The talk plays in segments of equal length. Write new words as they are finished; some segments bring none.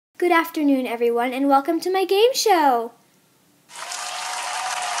Good afternoon, everyone, and welcome to my game show.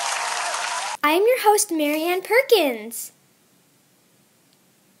 I am your host, Marianne Perkins.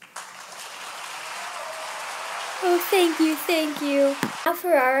 Oh, thank you, thank you. Now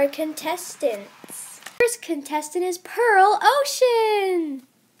for our contestants. First contestant is Pearl Ocean.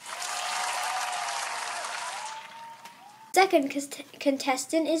 Second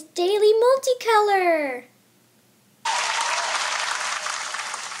contestant is Daily Multicolor.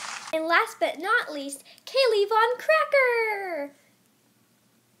 And last but not least, Kaylee Von Cracker.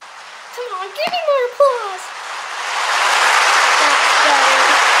 Come on, give me more applause. That's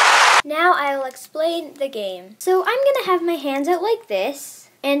better. Now I will explain the game. So I'm going to have my hands out like this,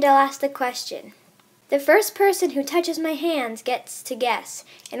 and I'll ask the question. The first person who touches my hands gets to guess,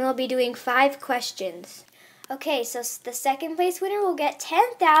 and we'll be doing 5 questions. Okay, so the second place winner will get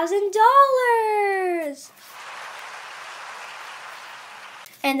 $10,000.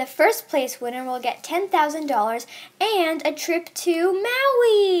 And the first place winner will get $10,000 and a trip to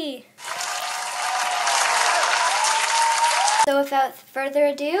Maui. So without further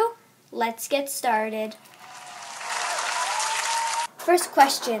ado, let's get started. First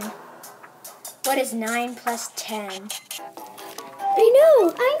question. What is 9 plus 10? I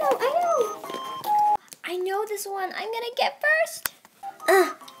know. I know this one. I'm gonna get first.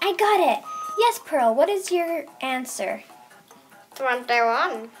 I got it. Yes, Pearl, what is your answer?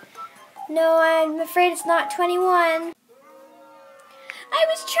 21. No, I'm afraid it's not 21. I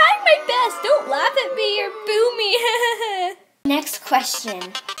was trying my best. Don't laugh at me or boo me. Next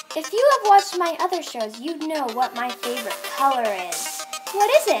question. If you have watched my other shows, you'd know what my favorite color is. What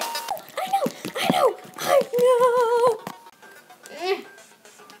is it? I know.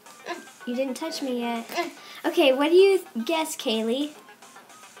 You didn't touch me yet. Okay, what do you guess, Kaylee?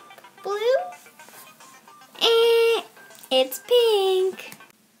 Blue? It's pink.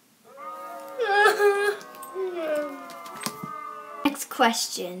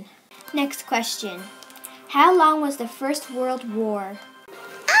 Next question. How long was the First World War?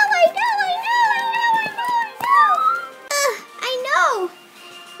 Oh, I know.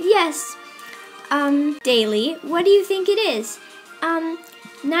 Yes. Daily, what do you think it is?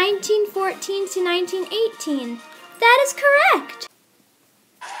 1914 to 1918. That is correct.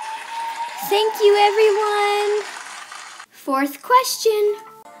 Thank you, everyone. Fourth question.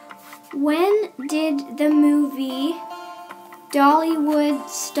 When did the movie Dollywood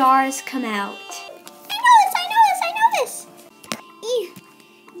Stars come out? I know this.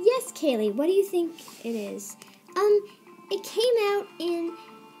 Yes, Kaylee, what do you think it is? It came out in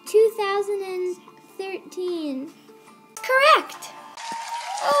 2013. Correct.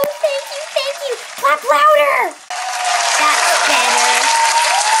 Oh, thank you. Clap louder. That's better.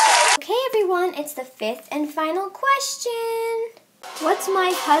 Okay, everyone, it's the 5th and final question. What's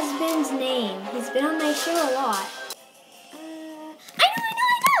my husband's name? He's been on my show a lot. I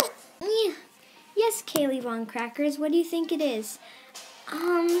know. Yes, Kaylee Von Crackers, what do you think it is?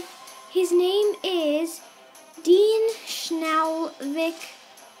 His name is Dean Schnaulvik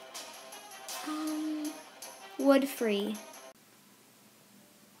Woodfree.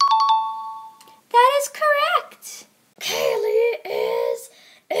 That is correct. Kaylee is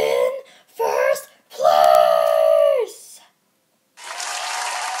in first place.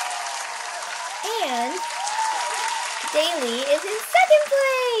 And Daily is in second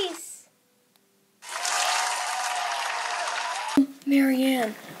place.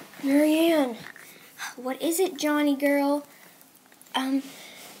 Marianne. What is it, Johnny girl?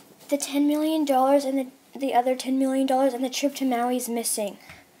 The $10 million and the other $10 million and the trip to Maui is missing.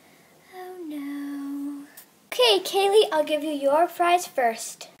 Oh no. Okay, Kaylee, I'll give you your prize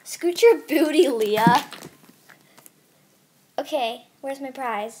first. Scoot your booty, Leah. Okay, where's my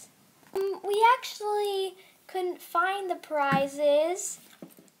prize? We actually couldn't find the prizes.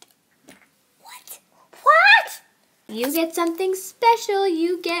 What? You get something special.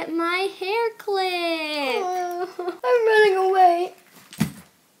 You get my hair clip. I'm running away.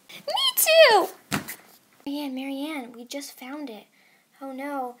 Me too. Marianne, we just found it. Oh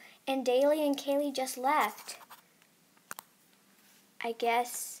no, and Daly and Kaylee just left. I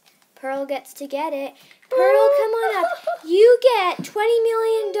guess Pearl gets to get it. Pearl, come on up. You get $20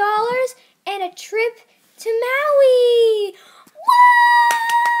 million and a trip to Maui.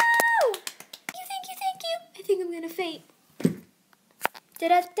 Woo! Thank you. I think I'm going to faint.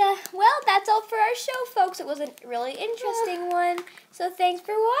 Da-da-da. Well, that's all for our show, folks. It was a really interesting one. So thanks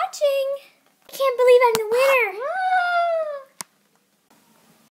for watching. I can't believe I'm the winner.